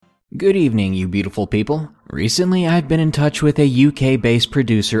Good evening, you beautiful people. Recently, I've been in touch with a UK-based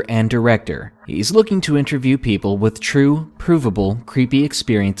producer and director. He's looking to interview people with true, provable, creepy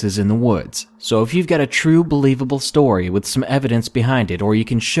experiences in the woods. So if you've got a true, believable story with some evidence behind it, or you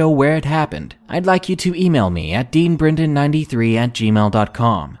can show where it happened, I'd like you to email me at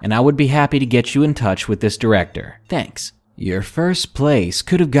deanbrendan93@gmail.com, and I would be happy to get you in touch with this director. Thanks. Your first place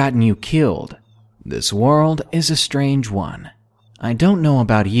could have gotten you killed. This world is a strange one. I don't know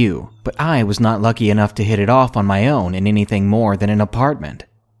about you, but I was not lucky enough to hit it off on my own in anything more than an apartment.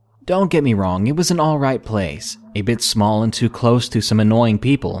 Don't get me wrong, it was an alright place, a bit small and too close to some annoying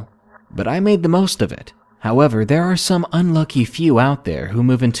people, but I made the most of it. However, there are some unlucky few out there who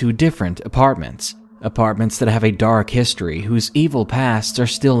move into different apartments that have a dark history whose evil pasts are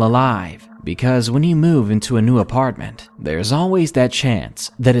still alive, because when you move into a new apartment, there's always that chance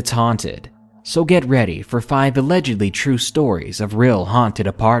that it's haunted. So get ready for 5 allegedly true stories of real haunted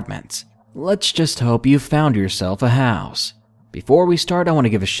apartments. Let's just hope you've found yourself a house. Before we start, I want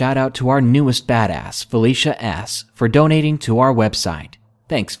to give a shout out to our newest badass, Felicia S., for donating to our website.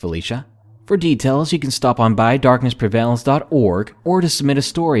 Thanks, Felicia. For details, you can stop on by darknessprevails.org or to submit a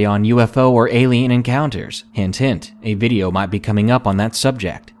story on UFO or alien encounters. Hint, hint, a video might be coming up on that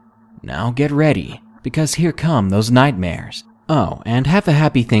subject. Now get ready, because here come those nightmares. Oh, and have a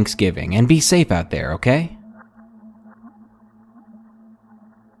happy Thanksgiving and be safe out there, okay?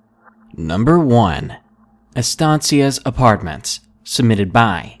 Number 1. Estancia's Apartments, submitted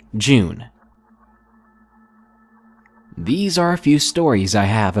by June. These are a few stories I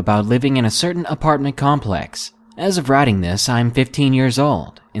have about living in a certain apartment complex. As of writing this, I'm 15 years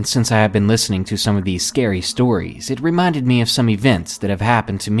old, and since I have been listening to some of these scary stories, it reminded me of some events that have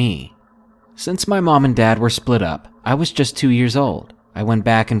happened to me. Since my mom and dad were split up, I was just 2 years old. I went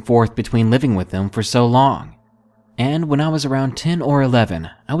back and forth between living with them for so long. And when I was around 10 or 11,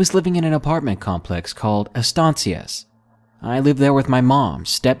 I was living in an apartment complex called Estancias. I lived there with my mom,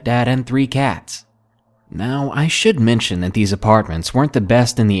 stepdad, and 3 cats. Now, I should mention that these apartments weren't the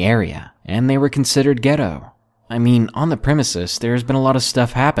best in the area, and they were considered ghetto. I mean, on the premises, there's been a lot of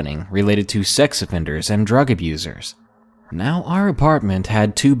stuff happening related to sex offenders and drug abusers. Now, our apartment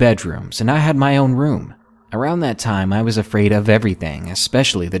had 2 bedrooms, and I had my own room. Around that time, I was afraid of everything,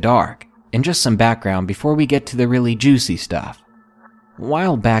 especially the dark. And just some background before we get to the really juicy stuff. A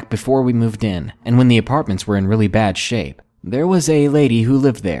while back before we moved in, and when the apartments were in really bad shape, there was a lady who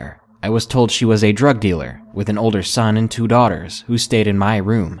lived there. I was told she was a drug dealer, with an older son and 2 daughters, who stayed in my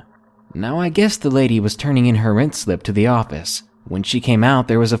room. Now, I guess the lady was turning in her rent slip to the office. When she came out,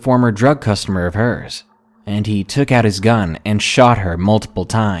 there was a former drug customer of hers, and he took out his gun and shot her multiple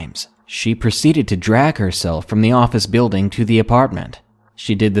times. She proceeded to drag herself from the office building to the apartment.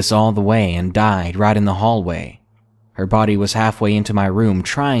 She did this all the way and died right in the hallway. Her body was halfway into my room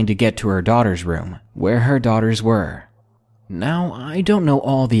trying to get to her daughter's room, where her daughters were. Now, I don't know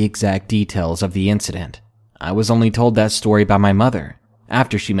all the exact details of the incident. I was only told that story by my mother,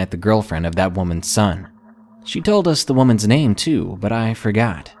 after she met the girlfriend of that woman's son. She told us the woman's name too, but I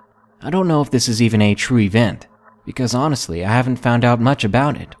forgot. I don't know if this is even a true event, because honestly, I haven't found out much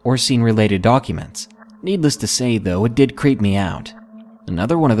about it or seen related documents. Needless to say though, it did creep me out.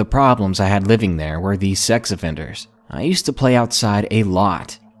 Another one of the problems I had living there were these sex offenders. I used to play outside a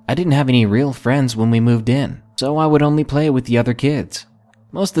lot. I didn't have any real friends when we moved in, so I would only play with the other kids.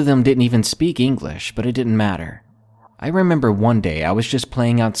 Most of them didn't even speak English, but it didn't matter. I remember one day I was just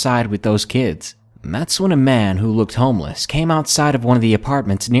playing outside with those kids. That's when a man who looked homeless came outside of one of the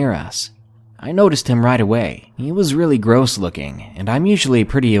apartments near us. I noticed him right away. He was really gross looking, and I'm usually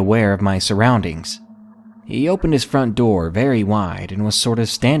pretty aware of my surroundings. He opened his front door very wide and was sort of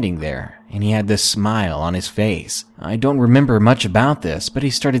standing there, and he had this smile on his face. I don't remember much about this, but he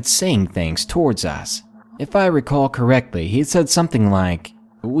started saying things towards us. If I recall correctly, he had said something like,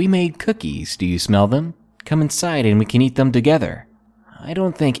 "We made cookies, do you smell them? Come inside and we can eat them together." I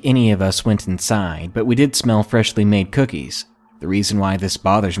don't think any of us went inside, but we did smell freshly made cookies. The reason why this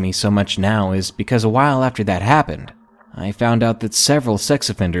bothers me so much now is because a while after that happened, I found out that several sex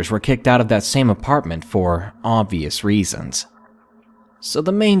offenders were kicked out of that same apartment for obvious reasons. So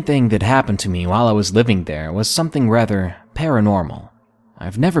the main thing that happened to me while I was living there was something rather paranormal.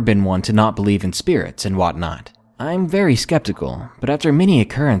 I've never been one to not believe in spirits and whatnot. I'm very skeptical, but after many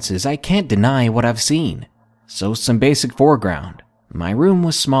occurrences, I can't deny what I've seen. So some basic foreground. My room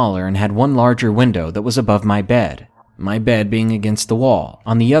was smaller and had one larger window that was above my bed. My bed being against the wall.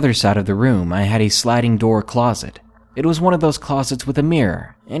 On the other side of the room, I had a sliding door closet. It was one of those closets with a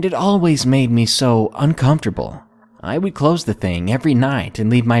mirror, and it always made me so uncomfortable. I would close the thing every night and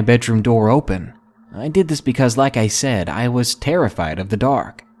leave my bedroom door open. I did this because, like I said, I was terrified of the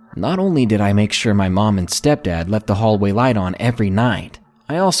dark. Not only did I make sure my mom and stepdad left the hallway light on every night,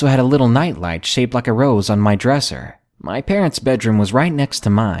 I also had a little night light shaped like a rose on my dresser. My parents' bedroom was right next to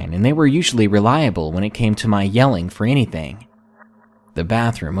mine, and they were usually reliable when it came to my yelling for anything. The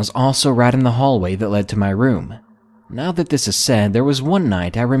bathroom was also right in the hallway that led to my room. Now that this is said, there was one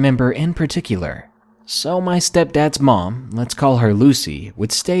night I remember in particular. So my stepdad's mom, let's call her Lucy,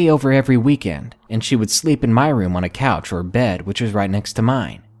 would stay over every weekend, and she would sleep in my room on a couch or bed which was right next to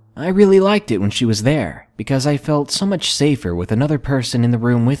mine. I really liked it when she was there, because I felt so much safer with another person in the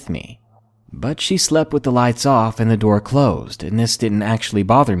room with me. But she slept with the lights off and the door closed, and this didn't actually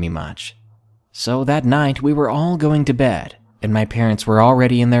bother me much. So that night we were all going to bed, and my parents were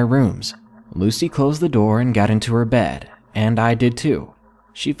already in their rooms. Lucy closed the door and got into her bed, and I did too.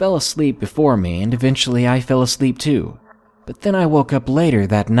 She fell asleep before me, and eventually I fell asleep too. But then I woke up later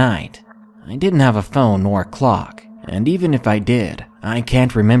that night. I didn't have a phone nor a clock, and even if I did, I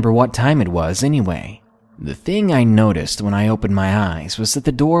can't remember what time it was anyway. The thing I noticed when I opened my eyes was that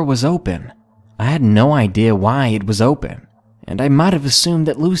the door was open. I had no idea why it was open, and I might have assumed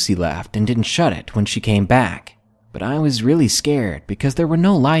that Lucy left and didn't shut it when she came back. But I was really scared because there were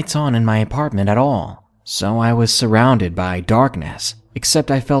no lights on in my apartment at all, so I was surrounded by darkness,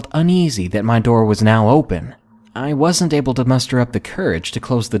 except I felt uneasy that my door was now open. I wasn't able to muster up the courage to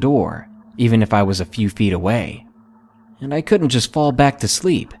close the door, even if I was a few feet away. And I couldn't just fall back to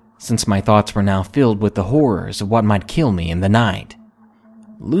sleep, since my thoughts were now filled with the horrors of what might kill me in the night.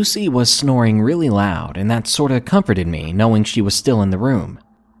 Lucy was snoring really loud, and that sorta comforted me knowing she was still in the room.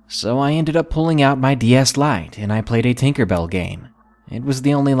 So I ended up pulling out my DS Lite and I played a Tinkerbell game. It was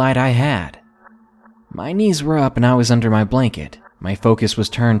the only light I had. My knees were up and I was under my blanket. My focus was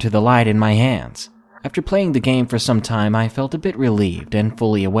turned to the light in my hands. After playing the game for some time, I felt a bit relieved and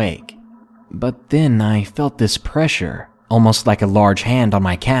fully awake. But then I felt this pressure, almost like a large hand on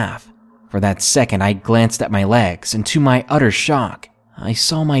my calf. For that second, I glanced at my legs, and to my utter shock, I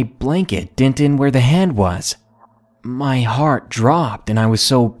saw my blanket dent in where the hand was. My heart dropped and I was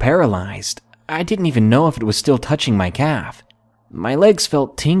so paralyzed, I didn't even know if it was still touching my calf. My legs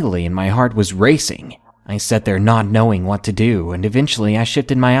felt tingly and my heart was racing. I sat there not knowing what to do, and eventually I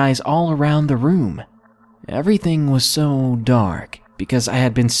shifted my eyes all around the room. Everything was so dark because I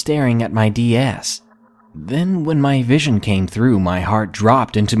had been staring at my DS. Then when my vision came through, my heart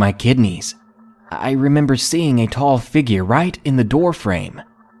dropped into my kidneys. I remember seeing a tall figure right in the door frame.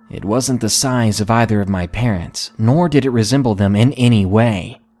 It wasn't the size of either of my parents, nor did it resemble them in any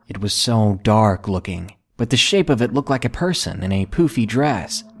way. It was so dark looking, but the shape of it looked like a person in a poofy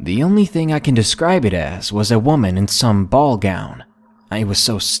dress. The only thing I can describe it as was a woman in some ball gown. I was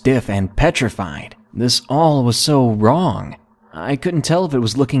so stiff and petrified. This all was so wrong. I couldn't tell if it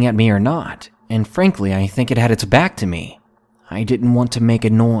was looking at me or not, and frankly, I think it had its back to me. I didn't want to make a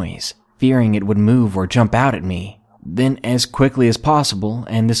noise, fearing it would move or jump out at me. Then, as quickly as possible,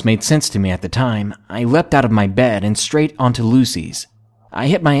 and this made sense to me at the time, I leapt out of my bed and straight onto Lucy's. I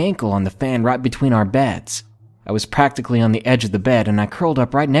hit my ankle on the fan right between our beds. I was practically on the edge of the bed and I curled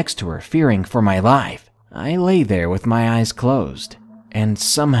up right next to her, fearing for my life. I lay there with my eyes closed, and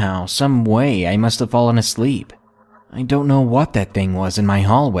somehow, some way, I must have fallen asleep. I don't know what that thing was in my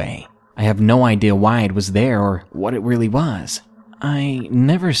hallway. I have no idea why it was there or what it really was. I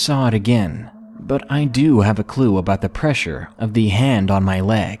never saw it again, but I do have a clue about the pressure of the hand on my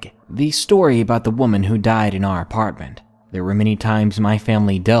leg. The story about the woman who died in our apartment. There were many times my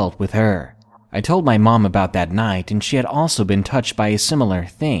family dealt with her. I told my mom about that night, and she had also been touched by a similar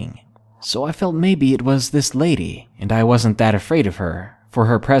thing. So I felt maybe it was this lady, and I wasn't that afraid of her, for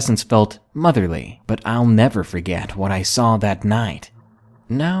her presence felt motherly. But I'll never forget what I saw that night.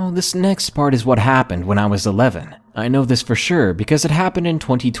 Now, this next part is what happened when I was 11. I know this for sure because it happened in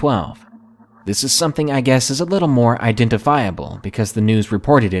 2012. This is something I guess is a little more identifiable because the news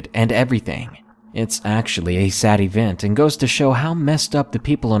reported it and everything. It's actually a sad event and goes to show how messed up the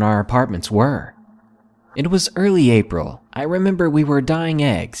people in our apartments were. It was early April. I remember we were dyeing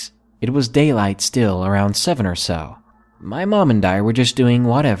eggs. It was daylight still, around 7 or so. My mom and I were just doing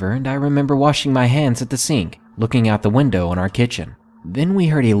whatever, and I remember washing my hands at the sink, looking out the window in our kitchen. Then we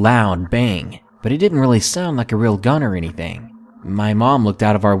heard a loud bang, but it didn't really sound like a real gun or anything. My mom looked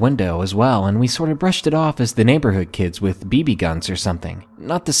out of our window as well, and we sort of brushed it off as the neighborhood kids with BB guns or something.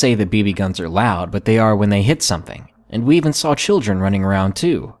 Not to say that BB guns are loud, but they are when they hit something. And we even saw children running around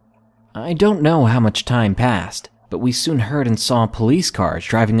too. I don't know how much time passed, but we soon heard and saw police cars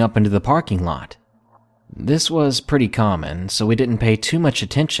driving up into the parking lot. This was pretty common, so we didn't pay too much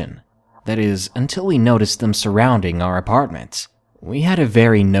attention. That is, until we noticed them surrounding our apartments. We had a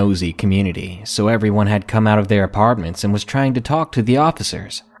very nosy community, so everyone had come out of their apartments and was trying to talk to the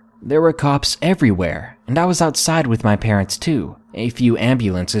officers. There were cops everywhere, and I was outside with my parents too. A few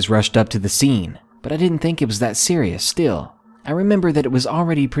ambulances rushed up to the scene, but I didn't think it was that serious still. I remember that it was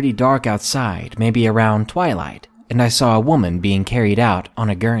already pretty dark outside, maybe around twilight, and I saw a woman being carried out on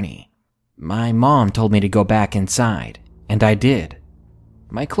a gurney. My mom told me to go back inside, and I did.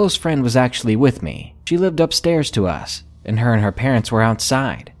 My close friend was actually with me. She lived upstairs to us, and her parents were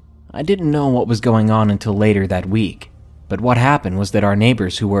outside. I didn't know what was going on until later that week, but what happened was that our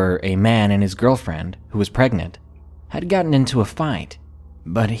neighbors, who were a man and his girlfriend, who was pregnant, had gotten into a fight,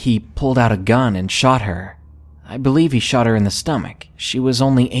 but he pulled out a gun and shot her. I believe he shot her in the stomach. She was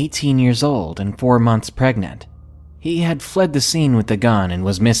only 18 years old and 4 months pregnant. He had fled the scene with the gun and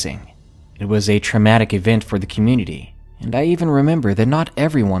was missing. It was a traumatic event for the community, and I even remember that not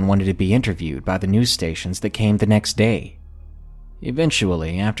everyone wanted to be interviewed by the news stations that came the next day.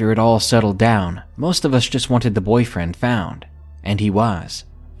 Eventually, after it all settled down, most of us just wanted the boyfriend found, and he was.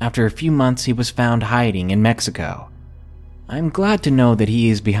 After a few months, he was found hiding in Mexico. I'm glad to know that he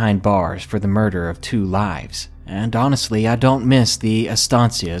is behind bars for the murder of 2 lives, and honestly, I don't miss the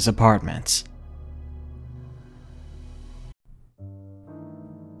Estancias apartments.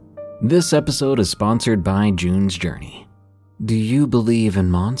 This episode is sponsored by June's Journey. Do you believe in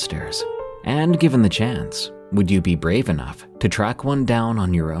monsters? And given the chance, would you be brave enough to track one down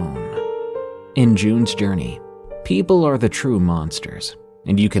on your own? In June's Journey, people are the true monsters,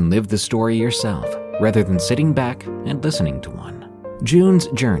 and you can live the story yourself rather than sitting back and listening to one. June's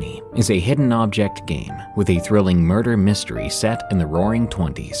Journey is a hidden object game with a thrilling murder mystery set in the roaring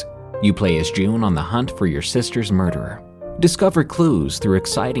 20s. You play as June on the hunt for your sister's murderer. Discover clues through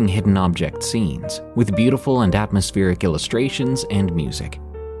exciting hidden object scenes with beautiful and atmospheric illustrations and music.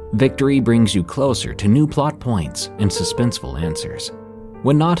 Victory brings you closer to new plot points and suspenseful answers.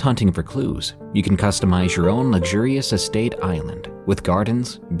 When not hunting for clues, you can customize your own luxurious estate island with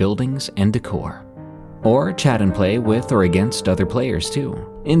gardens, buildings, and decor. Or chat and play with or against other players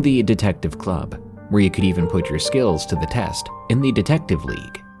too, in the Detective Club, where you could even put your skills to the test in the Detective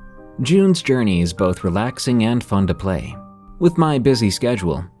League. June's Journey is both relaxing and fun to play. With my busy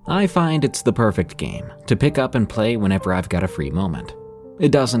schedule, I find it's the perfect game to pick up and play whenever I've got a free moment.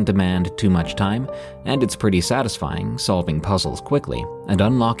 It doesn't demand too much time, and it's pretty satisfying solving puzzles quickly and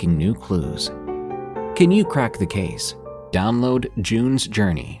unlocking new clues. Can you crack the case? Download June's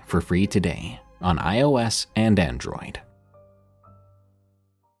Journey for free today on iOS and Android.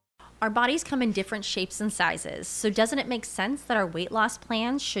 Our bodies come in different shapes and sizes, so doesn't it make sense that our weight loss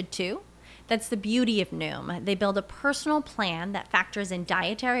plans should too? That's the beauty of Noom. They build a personal plan that factors in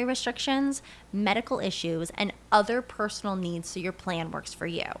dietary restrictions, medical issues, and other personal needs so your plan works for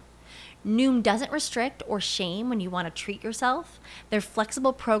you. Noom doesn't restrict or shame when you want to treat yourself. Their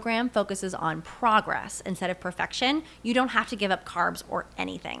flexible program focuses on progress instead of perfection. You don't have to give up carbs or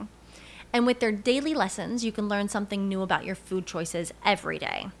anything. And with their daily lessons, you can learn something new about your food choices every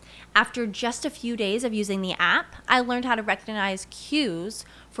day. After just a few days of using the app, I learned how to recognize cues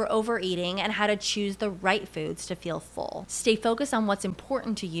for overeating and how to choose the right foods to feel full. Stay focused on what's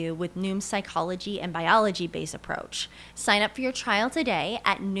important to you with Noom's psychology and biology-based approach. Sign up for your trial today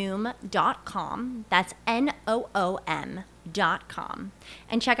at Noom.com. That's Noom.com.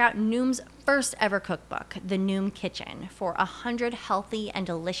 And check out Noom's first ever cookbook, The Noom Kitchen, for 100 healthy and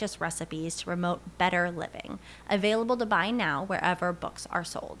delicious recipes to promote better living. Available to buy now wherever books are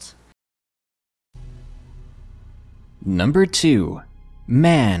sold. Number 2.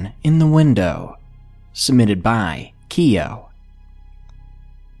 Man in the Window. Submitted by Keo.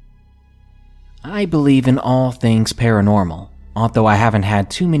 I believe in all things paranormal, although I haven't had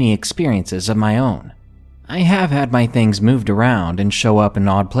too many experiences of my own. I have had my things moved around and show up in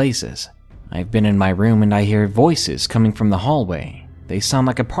odd places. I've been in my room and I hear voices coming from the hallway. They sound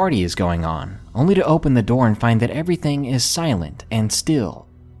like a party is going on, only to open the door and find that everything is silent and still.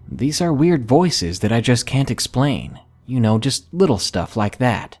 These are weird voices that I just can't explain. You know, just little stuff like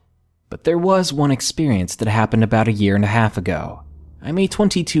that. But there was one experience that happened about 1.5 years ago. I'm a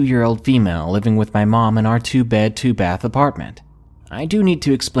 22-year-old female living with my mom in our 2-bed, 2-bath apartment. I do need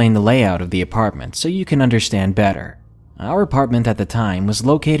to explain the layout of the apartment so you can understand better. Our apartment at the time was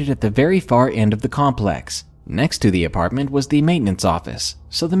located at the very far end of the complex. Next to the apartment was the maintenance office,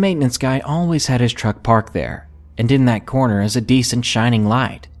 so the maintenance guy always had his truck parked there. And in that corner is a decent shining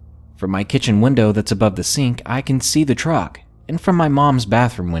light. From my kitchen window that's above the sink, I can see the truck, and from my mom's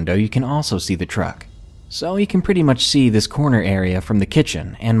bathroom window you can also see the truck. So you can pretty much see this corner area from the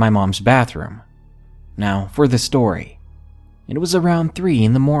kitchen and my mom's bathroom. Now, for the story. It was around 3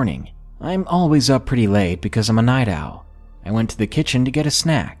 a.m. I'm always up pretty late because I'm a night owl. I went to the kitchen to get a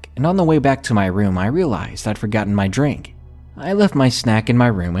snack, and on the way back to my room I realized I'd forgotten my drink. I left my snack in my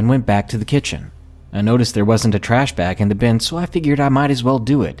room and went back to the kitchen. I noticed there wasn't a trash bag in the bin, so I figured I might as well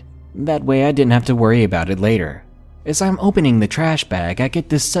do it. That way I didn't have to worry about it later. As I'm opening the trash bag, I get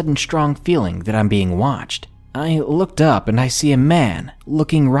this sudden strong feeling that I'm being watched. I looked up and I see a man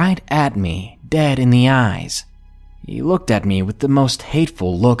looking right at me, dead in the eyes. He looked at me with the most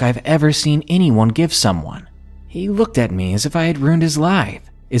hateful look I've ever seen anyone give someone. He looked at me as if I had ruined his life,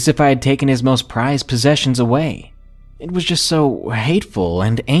 as if I had taken his most prized possessions away. It was just so hateful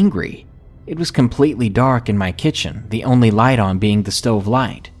and angry. It was completely dark in my kitchen, the only light on being the stove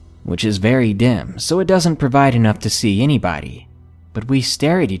light, which is very dim, so it doesn't provide enough to see anybody. But we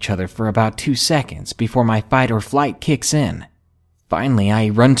stare at each other for about 2 seconds before my fight or flight kicks in. Finally, I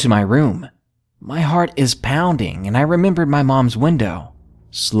run to my room. My heart is pounding, and I remembered my mom's window.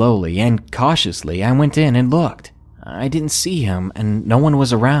 Slowly and cautiously, I went in and looked. I didn't see him, and no one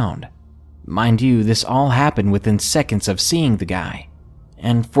was around. Mind you, this all happened within seconds of seeing the guy.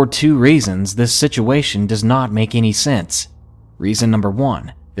 And for 2 reasons, this situation does not make any sense. Reason number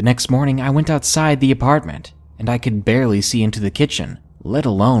 1, the next morning I went outside the apartment, and I could barely see into the kitchen, let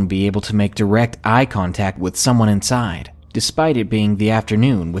alone be able to make direct eye contact with someone inside, despite it being the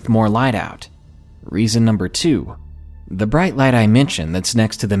afternoon with more light out. Reason number 2, the bright light I mentioned that's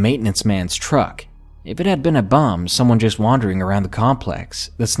next to the maintenance man's truck. If it had been a bum, someone just wandering around the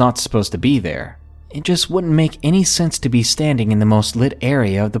complex that's not supposed to be there, it just wouldn't make any sense to be standing in the most lit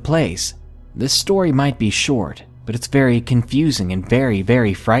area of the place. This story might be short, but it's very confusing and very,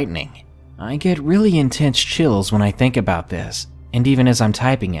 very frightening. I get really intense chills when I think about this, and even as I'm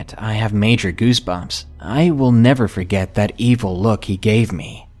typing it, I have major goosebumps. I will never forget that evil look he gave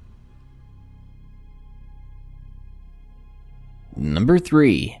me. Number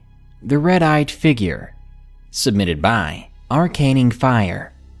 3. The Red-Eyed Figure. Submitted by Arcaning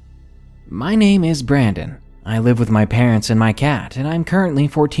Fire. My name is Brandon. I live with my parents and my cat, and I'm currently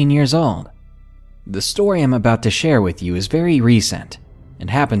 14 years old. The story I'm about to share with you is very recent. It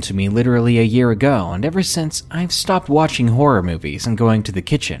happened to me literally a year ago, and ever since, I've stopped watching horror movies and going to the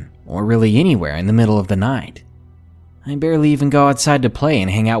kitchen, or really anywhere in the middle of the night. I barely even go outside to play and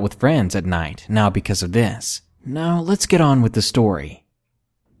hang out with friends at night now because of this. Now, let's get on with the story.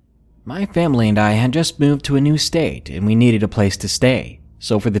 My family and I had just moved to a new state, and we needed a place to stay.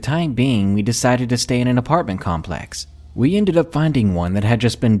 So for the time being, we decided to stay in an apartment complex. We ended up finding one that had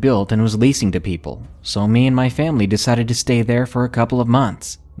just been built and was leasing to people, so me and my family decided to stay there for a couple of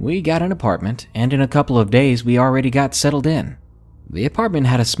months. We got an apartment, and in a couple of days we already got settled in. The apartment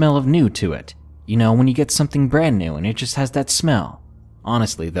had a smell of new to it. You know, when you get something brand new and it just has that smell.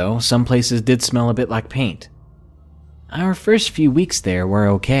 Honestly though, some places did smell a bit like paint. Our first few weeks there were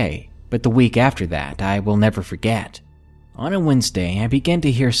okay, but the week after that I will never forget. On a Wednesday, I began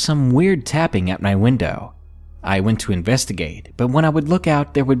to hear some weird tapping at my window. I went to investigate, but when I would look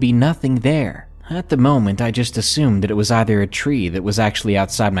out, there would be nothing there. At the moment, I just assumed that it was either a tree that was actually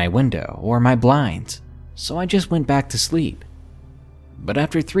outside my window or my blinds, so I just went back to sleep. But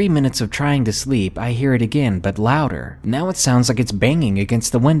after 3 minutes of trying to sleep, I hear it again, but louder. Now it sounds like it's banging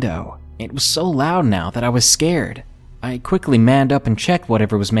against the window. It was so loud now that I was scared. I quickly manned up and checked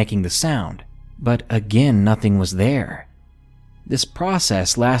whatever was making the sound, but again, nothing was there. This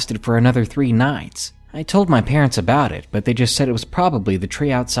process lasted for another 3 nights. I told my parents about it, but they just said it was probably the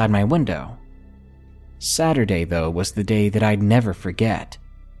tree outside my window. Saturday, though, was the day that I'd never forget.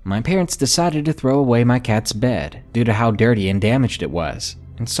 My parents decided to throw away my cat's bed due to how dirty and damaged it was,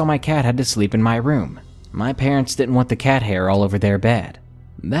 and so my cat had to sleep in my room. My parents didn't want the cat hair all over their bed.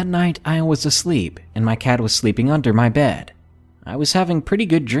 That night, I was asleep, and my cat was sleeping under my bed. I was having pretty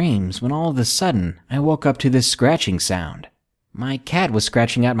good dreams when all of a sudden, I woke up to this scratching sound. My cat was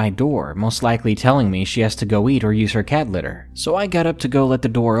scratching at my door, most likely telling me she has to go eat or use her cat litter, so I got up to go let the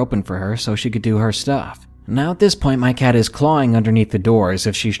door open for her so she could do her stuff. Now at this point, my cat is clawing underneath the door as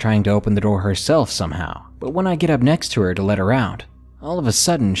if she's trying to open the door herself somehow, but when I get up next to her to let her out, all of a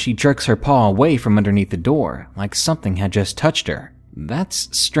sudden she jerks her paw away from underneath the door, like something had just touched her.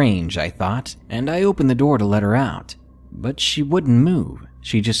 That's strange, I thought, and I opened the door to let her out. But she wouldn't move,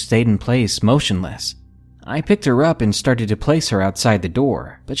 she just stayed in place, motionless. I picked her up and started to place her outside the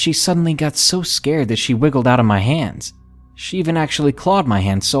door, but she suddenly got so scared that she wiggled out of my hands. She even actually clawed my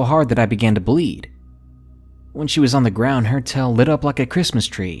hand so hard that I began to bleed. When she was on the ground, her tail lit up like a Christmas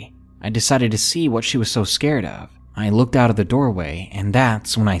tree. I decided to see what she was so scared of. I looked out of the doorway, and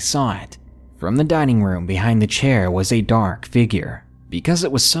that's when I saw it. From the dining room behind the chair was a dark figure. Because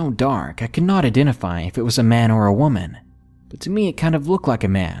it was so dark, I could not identify if it was a man or a woman. But to me it kind of looked like a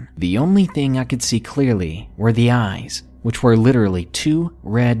man. The only thing I could see clearly were the eyes. which were literally 2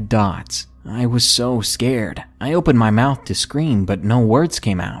 red dots. I was so scared. I opened my mouth to scream, but no words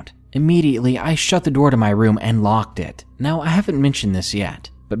came out. Immediately, I shut the door to my room and locked it. Now, I haven't mentioned this yet,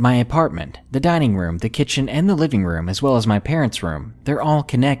 but my apartment, the dining room, the kitchen, and the living room, as well as my parents' room, they're all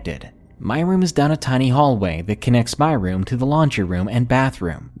connected. My room is down a tiny hallway that connects my room to the laundry room and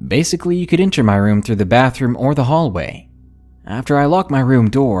bathroom. Basically, you could enter my room through the bathroom or the hallway. After I locked my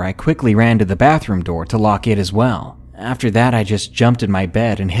room door, I quickly ran to the bathroom door to lock it as well. After that, I just jumped in my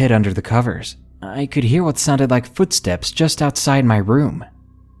bed and hid under the covers. I could hear what sounded like footsteps just outside my room.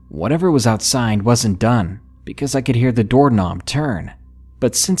 Whatever was outside wasn't done, because I could hear the doorknob turn.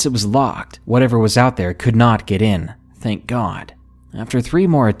 But since it was locked, whatever was out there could not get in, thank God. After 3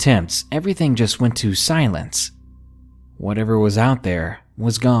 more attempts, everything just went to silence. Whatever was out there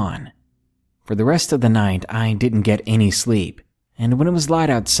was gone. For the rest of the night, I didn't get any sleep, and when it was light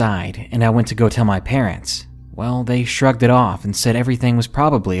outside and I went to go tell my parents, well, they shrugged it off and said everything was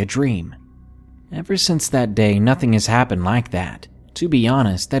probably a dream. Ever since that day, nothing has happened like that. To be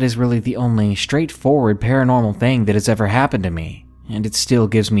honest, that is really the only straightforward paranormal thing that has ever happened to me, and it still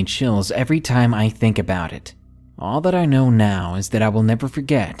gives me chills every time I think about it. All that I know now is that I will never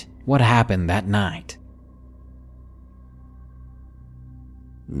forget what happened that night.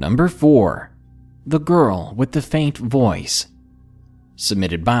 Number 4. The Girl with the Faint Voice.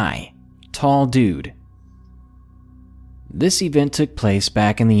 Submitted by Tall Dude. This event took place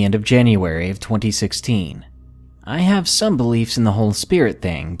back in the end of January of 2016. I have some beliefs in the whole spirit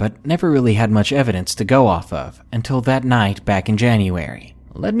thing, but never really had much evidence to go off of until that night back in January.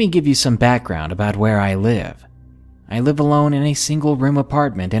 Let me give you some background about where I live. I live alone in a single-room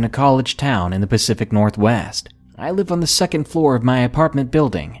apartment in a college town in the Pacific Northwest. I live on the 2nd floor of my apartment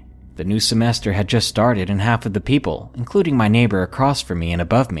building. The new semester had just started and half of the people, including my neighbor across from me and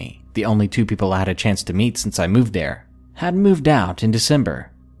above me, the only 2 people I had a chance to meet since I moved there, had moved out in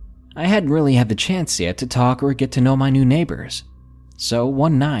December. I hadn't really had the chance yet to talk or get to know my new neighbors. So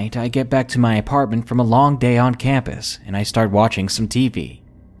one night, I get back to my apartment from a long day on campus and I start watching some TV.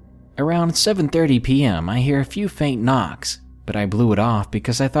 Around 7:30 p.m., I hear a few faint knocks, but I blew it off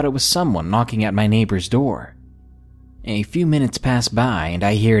because I thought it was someone knocking at my neighbor's door. A few minutes pass by and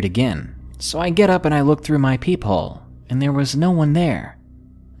I hear it again, so I get up and I look through my peephole, and there was no one there.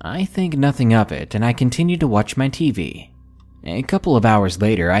 I think nothing of it and I continue to watch my TV. A couple of hours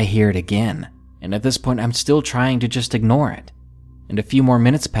later, I hear it again, and at this point I'm still trying to just ignore it. And a few more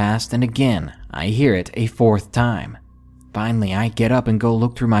minutes passed and again, I hear it a 4th time. Finally, I get up and go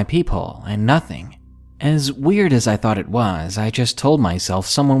look through my peephole, and nothing. As weird as I thought it was, I just told myself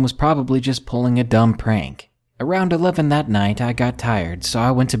someone was probably just pulling a dumb prank. Around 11 that night, I got tired, so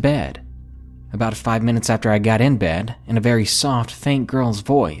I went to bed. About 5 minutes after I got in bed, in a very soft, faint girl's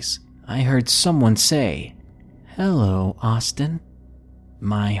voice, I heard someone say, "Hello, Austin."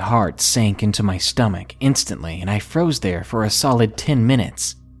 My heart sank into my stomach instantly, and I froze there for a solid 10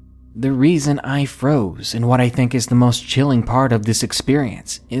 minutes. The reason I froze, and what I think is the most chilling part of this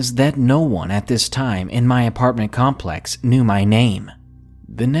experience, is that no one at this time in my apartment complex knew my name.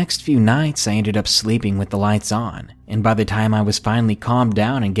 The next few nights I ended up sleeping with the lights on, and by the time I was finally calmed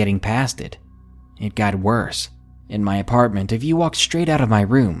down and getting past it, it got worse. In my apartment, if you walk straight out of my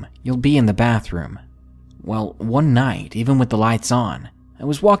room, you'll be in the bathroom. Well, one night, even with the lights on, I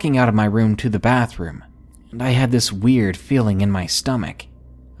was walking out of my room to the bathroom, and I had this weird feeling in my stomach.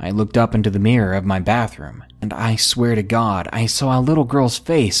 I looked up into the mirror of my bathroom, and I swear to God, I saw a little girl's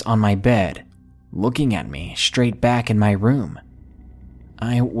face on my bed, looking at me straight back in my room.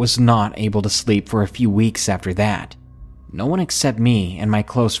 I was not able to sleep for a few weeks after that. No one except me and my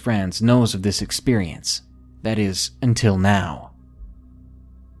close friends knows of this experience. That is, until now.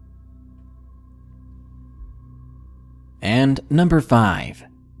 And number 5,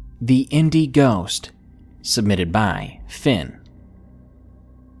 The Indie Ghost, submitted by Finn.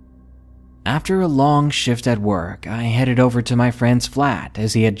 After a long shift at work, I headed over to my friend's flat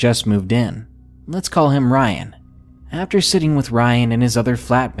as he had just moved in. Let's call him Ryan. After sitting with Ryan and his other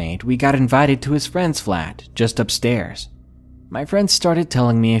flatmate, we got invited to his friend's flat, just upstairs. My friend started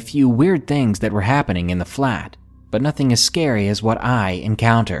telling me a few weird things that were happening in the flat, but nothing as scary as what I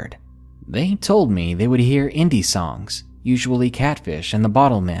encountered. They told me they would hear indie songs, usually Catfish and the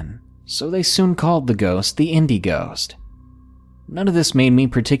Bottlemen, so they soon called the ghost the Indie Ghost. None of this made me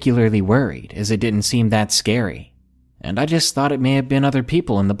particularly worried, as it didn't seem that scary, and I just thought it may have been other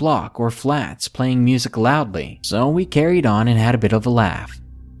people in the block or flats playing music loudly, so we carried on and had a bit of a laugh.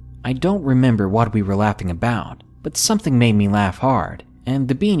 I don't remember what we were laughing about, but something made me laugh hard, and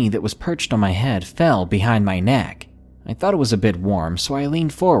the beanie that was perched on my head fell behind my neck. I thought it was a bit warm, so I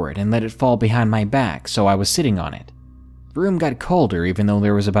leaned forward and let it fall behind my back so I was sitting on it. The room got colder even though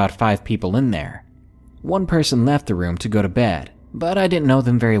there was about 5 people in there. One person left the room to go to bed, but I didn't know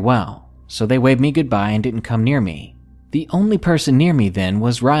them very well, so they waved me goodbye and didn't come near me. The only person near me then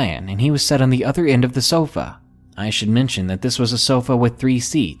was Ryan, and he was sat on the other end of the sofa. I should mention that this was a sofa with 3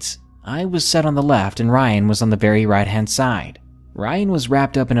 seats. I was sat on the left and Ryan was on the very right-hand side. Ryan was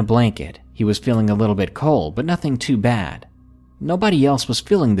wrapped up in a blanket. He was feeling a little bit cold, but nothing too bad. Nobody else was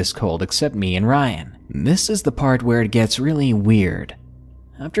feeling this cold except me and Ryan. This is the part where it gets really weird.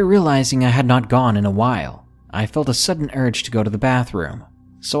 After realizing I had not gone in a while, I felt a sudden urge to go to the bathroom.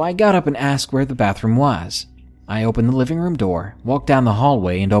 So I got up and asked where the bathroom was. I opened the living room door, walked down the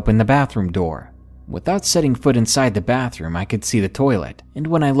hallway, and opened the bathroom door. Without setting foot inside the bathroom, I could see the toilet, and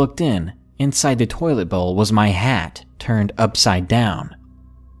when I looked in, inside the toilet bowl was my hat, turned upside down.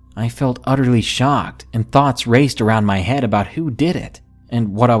 I felt utterly shocked, and thoughts raced around my head about who did it,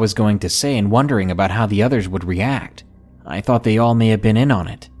 and what I was going to say, and wondering about how the others would react. I thought they all may have been in on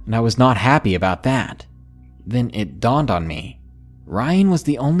it, and I was not happy about that. Then it dawned on me. Ryan was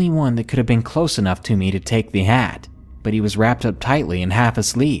the only one that could have been close enough to me to take the hat, but he was wrapped up tightly and half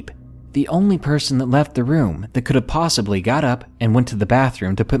asleep. The only person that left the room that could have possibly got up and went to the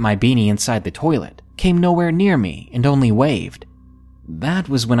bathroom to put my beanie inside the toilet came nowhere near me and only waved. That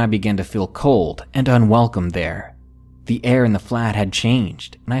was when I began to feel cold and unwelcome there. The air in the flat had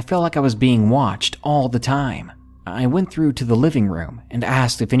changed, and I felt like I was being watched all the time. I went through to the living room and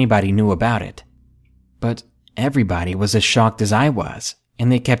asked if anybody knew about it. But everybody was as shocked as I was, and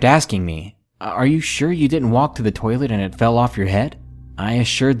they kept asking me, "Are you sure you didn't walk to the toilet and it fell off your head?" I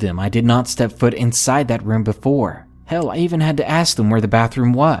assured them I did not step foot inside that room before. Hell, I even had to ask them where the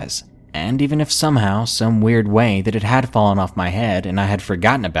bathroom was. And even if somehow, some weird way that it had fallen off my head and I had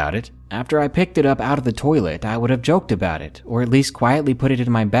forgotten about it, after I picked it up out of the toilet, I would have joked about it, or at least quietly put it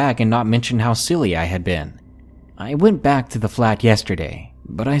in my bag and not mentioned how silly I had been. I went back to the flat yesterday,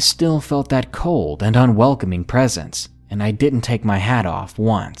 but I still felt that cold and unwelcoming presence, and I didn't take my hat off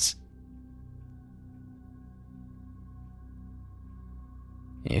once.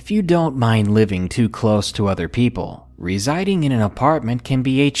 If you don't mind living too close to other people, residing in an apartment can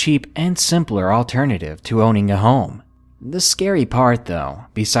be a cheap and simpler alternative to owning a home. The scary part, though,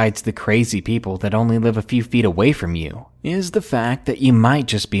 besides the crazy people that only live a few feet away from you, is the fact that you might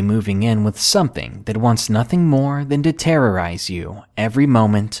just be moving in with something that wants nothing more than to terrorize you every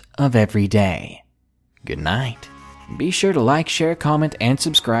moment of every day. Good night. Be sure to like, share, comment, and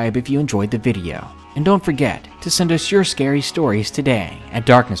subscribe if you enjoyed the video. And don't forget to send us your scary stories today at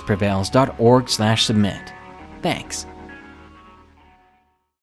darknessprevails.org/submit. Thanks.